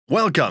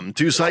Welcome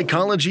to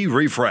Psychology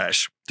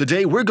Refresh.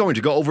 Today we're going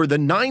to go over the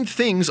 9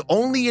 things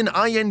only an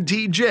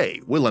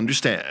INTJ will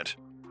understand.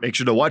 Make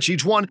sure to watch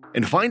each one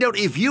and find out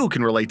if you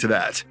can relate to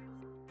that.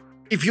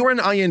 If you're an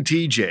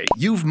INTJ,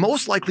 you've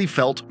most likely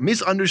felt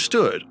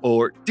misunderstood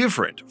or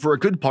different for a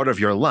good part of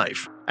your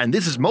life. And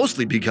this is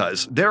mostly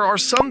because there are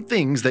some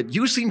things that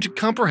you seem to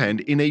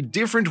comprehend in a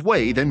different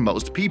way than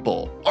most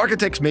people.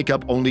 Architects make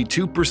up only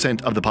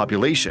 2% of the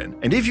population,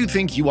 and if you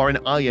think you are an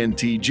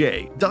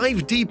INTJ,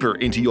 dive deeper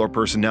into your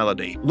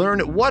personality, learn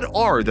what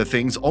are the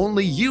things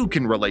only you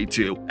can relate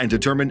to, and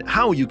determine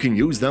how you can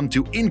use them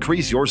to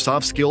increase your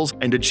soft skills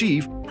and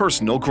achieve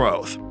personal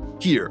growth.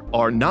 Here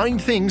are 9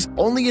 things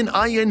only an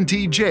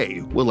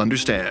INTJ will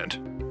understand.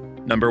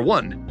 Number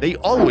 1. They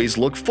always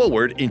look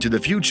forward into the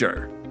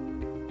future.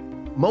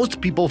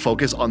 Most people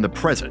focus on the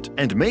present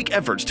and make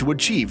efforts to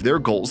achieve their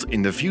goals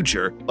in the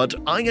future, but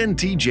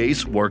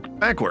INTJs work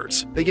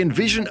backwards. They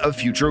envision a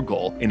future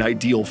goal, an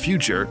ideal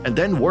future, and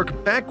then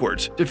work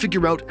backwards to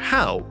figure out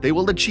how they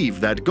will achieve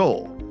that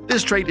goal.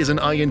 This trait is an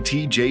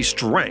INTJ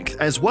strength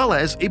as well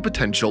as a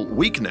potential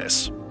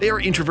weakness. Their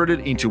introverted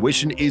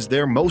intuition is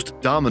their most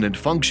dominant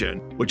function,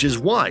 which is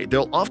why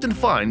they'll often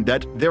find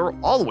that they're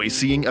always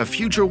seeing a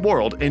future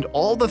world and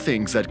all the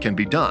things that can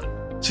be done.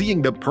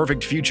 Seeing the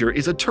perfect future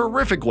is a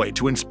terrific way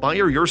to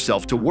inspire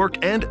yourself to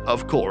work, and,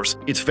 of course,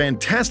 it's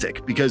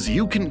fantastic because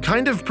you can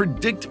kind of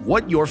predict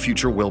what your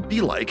future will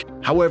be like.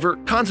 However,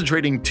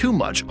 concentrating too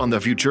much on the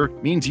future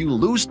means you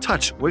lose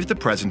touch with the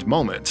present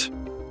moment.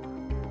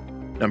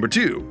 Number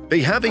 2.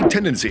 They have a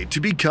tendency to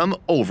become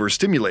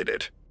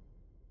overstimulated.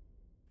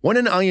 When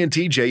an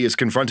INTJ is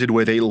confronted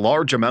with a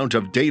large amount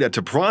of data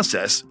to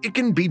process, it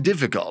can be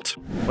difficult.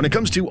 When it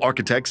comes to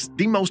architects,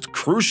 the most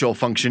crucial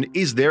function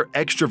is their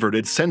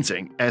extroverted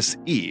sensing,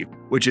 SE,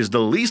 which is the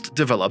least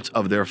developed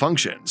of their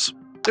functions.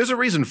 There's a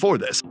reason for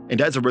this,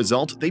 and as a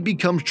result, they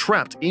become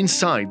trapped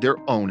inside their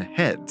own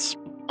heads.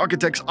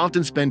 Architects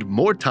often spend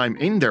more time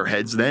in their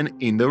heads than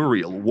in the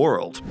real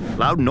world.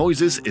 Loud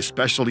noises,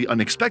 especially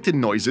unexpected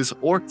noises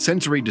or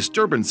sensory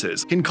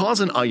disturbances, can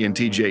cause an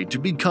INTJ to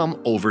become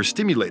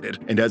overstimulated,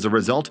 and as a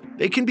result,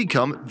 they can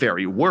become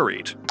very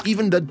worried.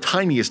 Even the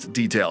tiniest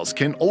details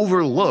can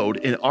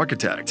overload an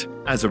architect.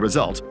 As a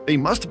result, they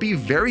must be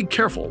very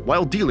careful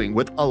while dealing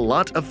with a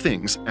lot of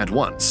things at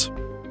once.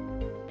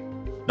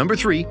 Number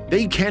 3.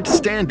 They can't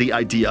stand the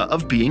idea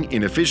of being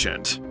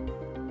inefficient.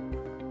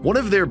 One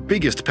of their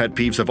biggest pet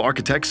peeves of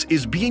architects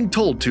is being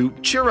told to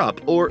cheer up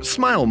or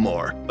smile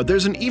more, but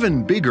there's an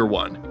even bigger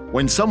one: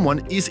 when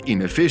someone is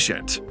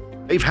inefficient.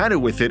 They've had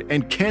it with it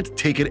and can't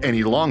take it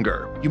any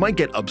longer. You might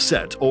get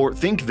upset or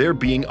think they're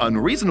being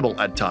unreasonable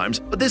at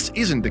times, but this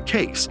isn't the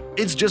case.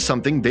 It's just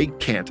something they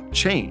can't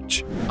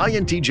change.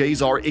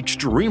 INTJs are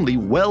extremely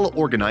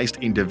well-organized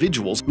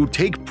individuals who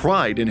take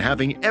pride in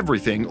having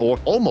everything or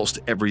almost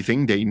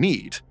everything they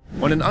need.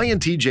 When an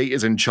INTJ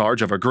is in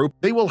charge of a group,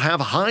 they will have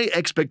high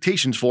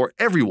expectations for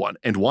everyone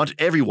and want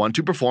everyone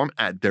to perform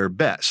at their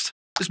best.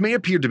 This may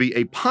appear to be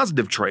a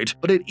positive trait,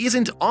 but it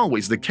isn't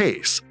always the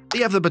case. They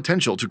have the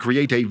potential to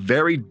create a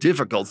very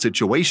difficult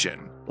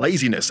situation.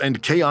 Laziness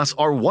and chaos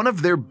are one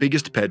of their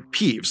biggest pet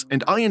peeves,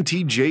 and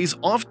INTJs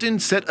often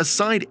set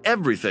aside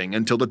everything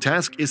until the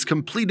task is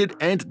completed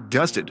and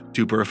dusted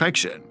to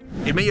perfection.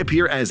 It may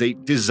appear as a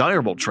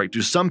desirable trait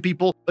to some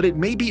people, but it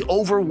may be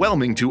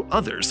overwhelming to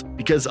others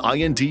because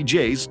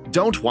INTJs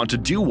don't want to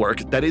do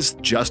work that is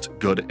just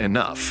good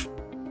enough.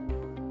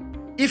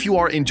 If you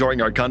are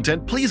enjoying our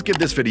content, please give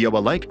this video a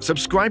like,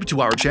 subscribe to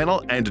our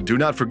channel, and do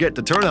not forget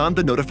to turn on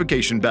the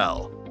notification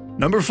bell.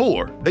 Number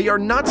 4. They are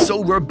not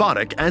so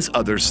robotic as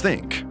others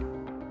think.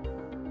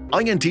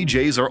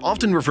 INTJs are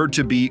often referred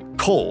to be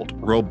cold,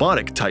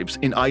 robotic types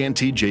in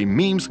INTJ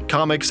memes,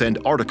 comics, and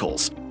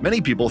articles. Many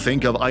people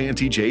think of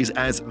INTJs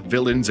as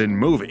villains in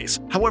movies.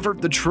 However,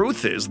 the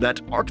truth is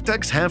that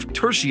architects have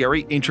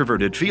tertiary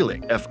introverted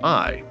feeling,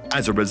 FI.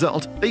 As a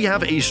result, they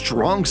have a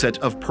strong set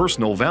of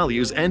personal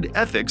values and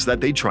ethics that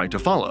they try to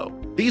follow.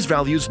 These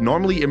values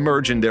normally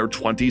emerge in their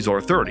 20s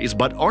or 30s,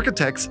 but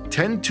architects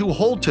tend to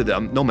hold to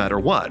them no matter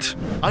what.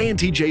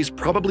 INTJs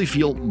probably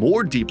feel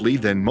more deeply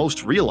than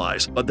most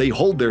realize, but they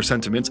hold their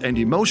sentiments and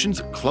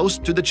emotions close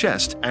to the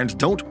chest and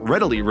don't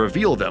readily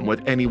reveal them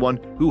with anyone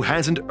who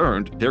hasn't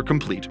earned their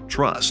complete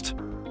trust.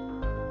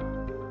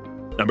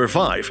 Number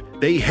 5.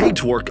 They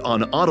hate work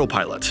on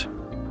autopilot.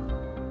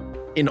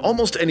 In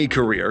almost any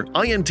career,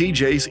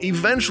 INTJs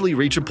eventually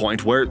reach a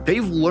point where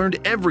they've learned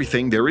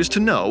everything there is to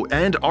know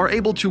and are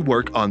able to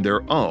work on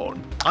their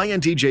own.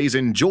 INTJs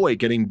enjoy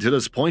getting to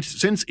this point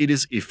since it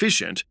is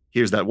efficient.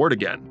 Here's that word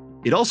again.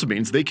 It also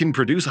means they can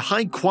produce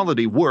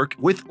high-quality work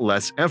with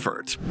less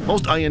effort.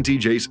 Most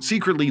INTJs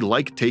secretly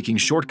like taking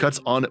shortcuts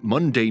on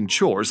mundane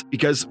chores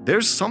because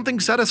there's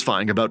something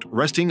satisfying about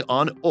resting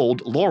on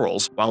old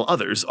laurels, while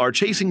others are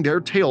chasing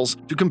their tails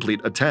to complete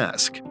a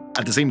task.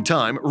 At the same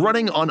time,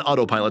 running on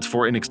autopilot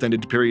for an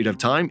extended period of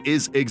time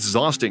is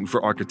exhausting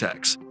for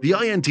architects. The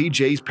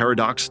INTJ's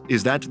paradox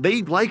is that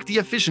they like the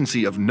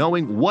efficiency of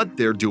knowing what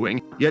they're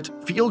doing, yet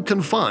feel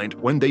confined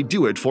when they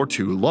do it for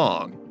too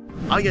long.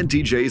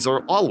 INTJs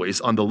are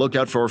always on the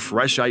lookout for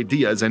fresh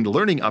ideas and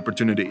learning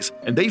opportunities,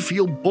 and they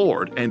feel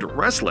bored and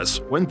restless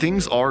when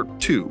things are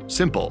too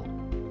simple.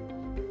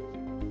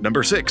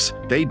 Number 6.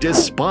 They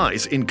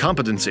despise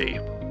incompetency.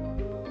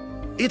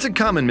 It's a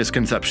common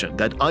misconception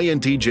that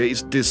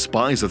INTJs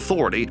despise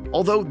authority,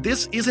 although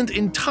this isn't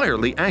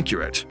entirely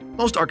accurate.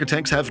 Most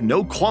architects have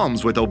no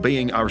qualms with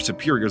obeying our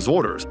superiors'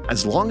 orders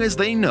as long as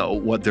they know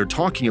what they're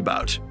talking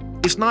about.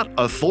 It's not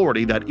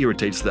authority that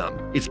irritates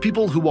them, it's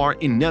people who are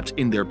inept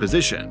in their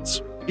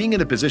positions. Being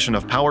in a position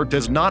of power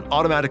does not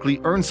automatically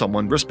earn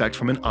someone respect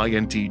from an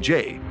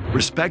INTJ.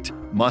 Respect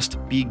must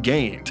be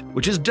gained,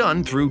 which is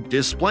done through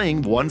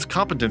displaying one's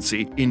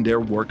competency in their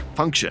work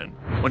function.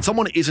 When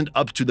someone isn't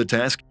up to the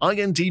task,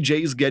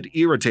 INTJs get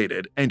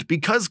irritated, and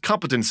because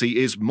competency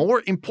is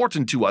more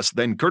important to us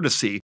than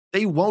courtesy,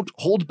 they won't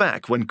hold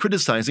back when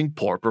criticizing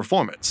poor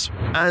performance.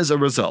 As a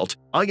result,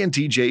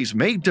 INTJs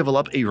may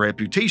develop a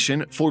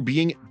reputation for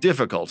being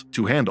difficult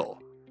to handle.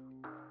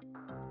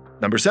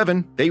 Number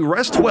 7. They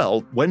rest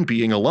well when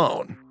being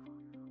alone.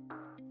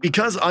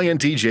 Because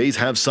INTJs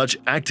have such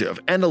active,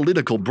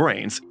 analytical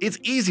brains, it's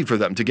easy for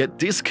them to get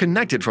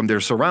disconnected from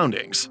their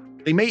surroundings.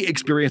 They may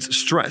experience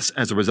stress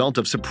as a result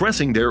of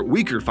suppressing their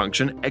weaker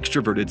function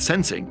extroverted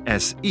sensing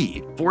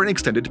 (SE) for an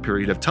extended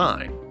period of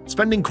time.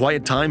 Spending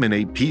quiet time in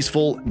a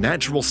peaceful,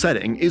 natural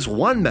setting is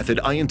one method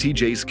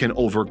INTJs can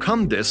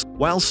overcome this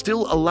while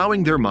still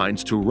allowing their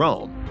minds to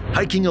roam.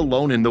 Hiking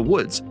alone in the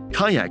woods,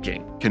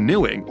 kayaking,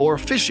 canoeing, or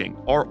fishing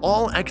are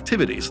all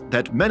activities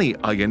that many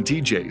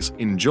INTJs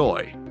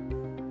enjoy.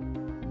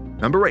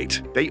 Number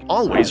 8. They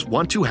always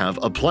want to have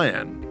a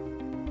plan.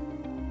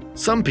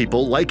 Some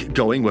people like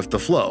going with the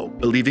flow,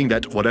 believing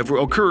that whatever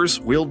occurs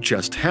will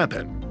just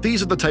happen.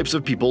 These are the types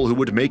of people who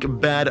would make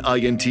bad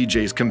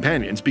INTJs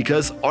companions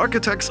because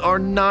architects are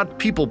not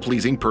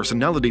people-pleasing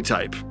personality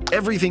type.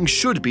 Everything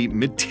should be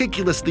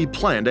meticulously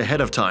planned ahead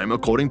of time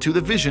according to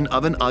the vision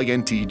of an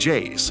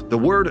INTJs. The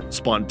word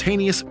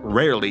spontaneous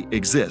rarely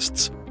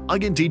exists.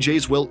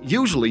 INTJs will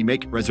usually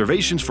make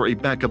reservations for a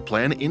backup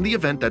plan in the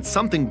event that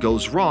something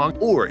goes wrong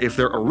or if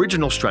their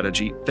original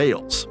strategy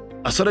fails.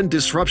 A sudden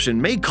disruption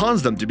may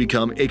cause them to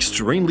become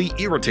extremely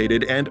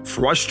irritated and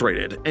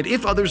frustrated, and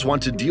if others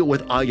want to deal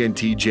with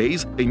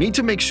INTJs, they need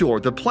to make sure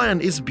the plan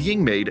is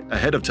being made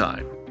ahead of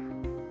time.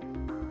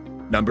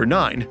 Number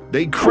 9.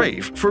 They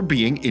crave for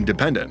being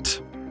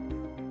independent.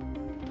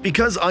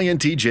 Because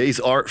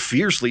INTJs are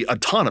fiercely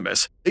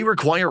autonomous, they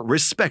require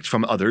respect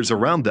from others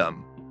around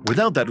them.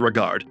 Without that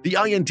regard, the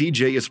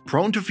INTJ is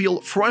prone to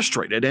feel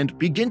frustrated and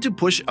begin to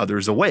push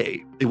others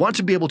away. They want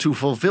to be able to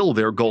fulfill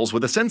their goals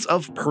with a sense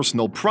of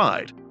personal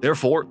pride.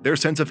 Therefore, their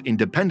sense of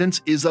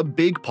independence is a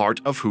big part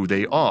of who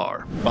they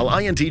are. While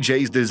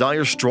INTJs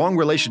desire strong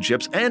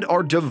relationships and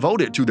are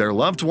devoted to their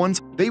loved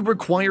ones, they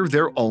require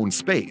their own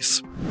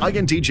space.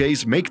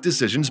 INTJs make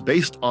decisions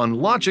based on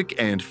logic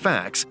and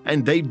facts,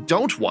 and they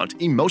don't want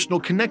emotional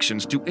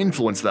connections to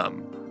influence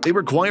them. They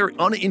require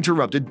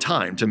uninterrupted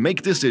time to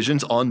make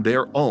decisions on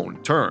their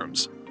own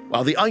terms.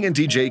 While the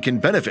INTJ can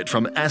benefit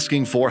from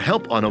asking for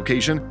help on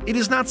occasion, it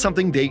is not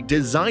something they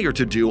desire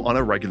to do on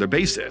a regular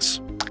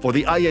basis. For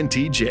the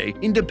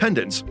INTJ,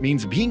 independence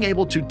means being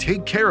able to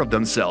take care of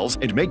themselves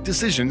and make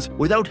decisions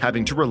without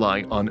having to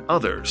rely on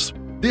others.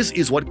 This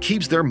is what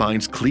keeps their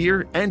minds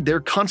clear and their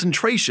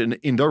concentration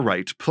in the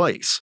right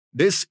place.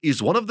 This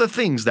is one of the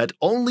things that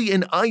only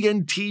an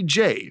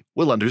INTJ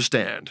will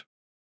understand.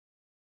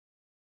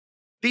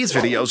 These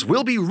videos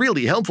will be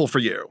really helpful for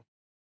you.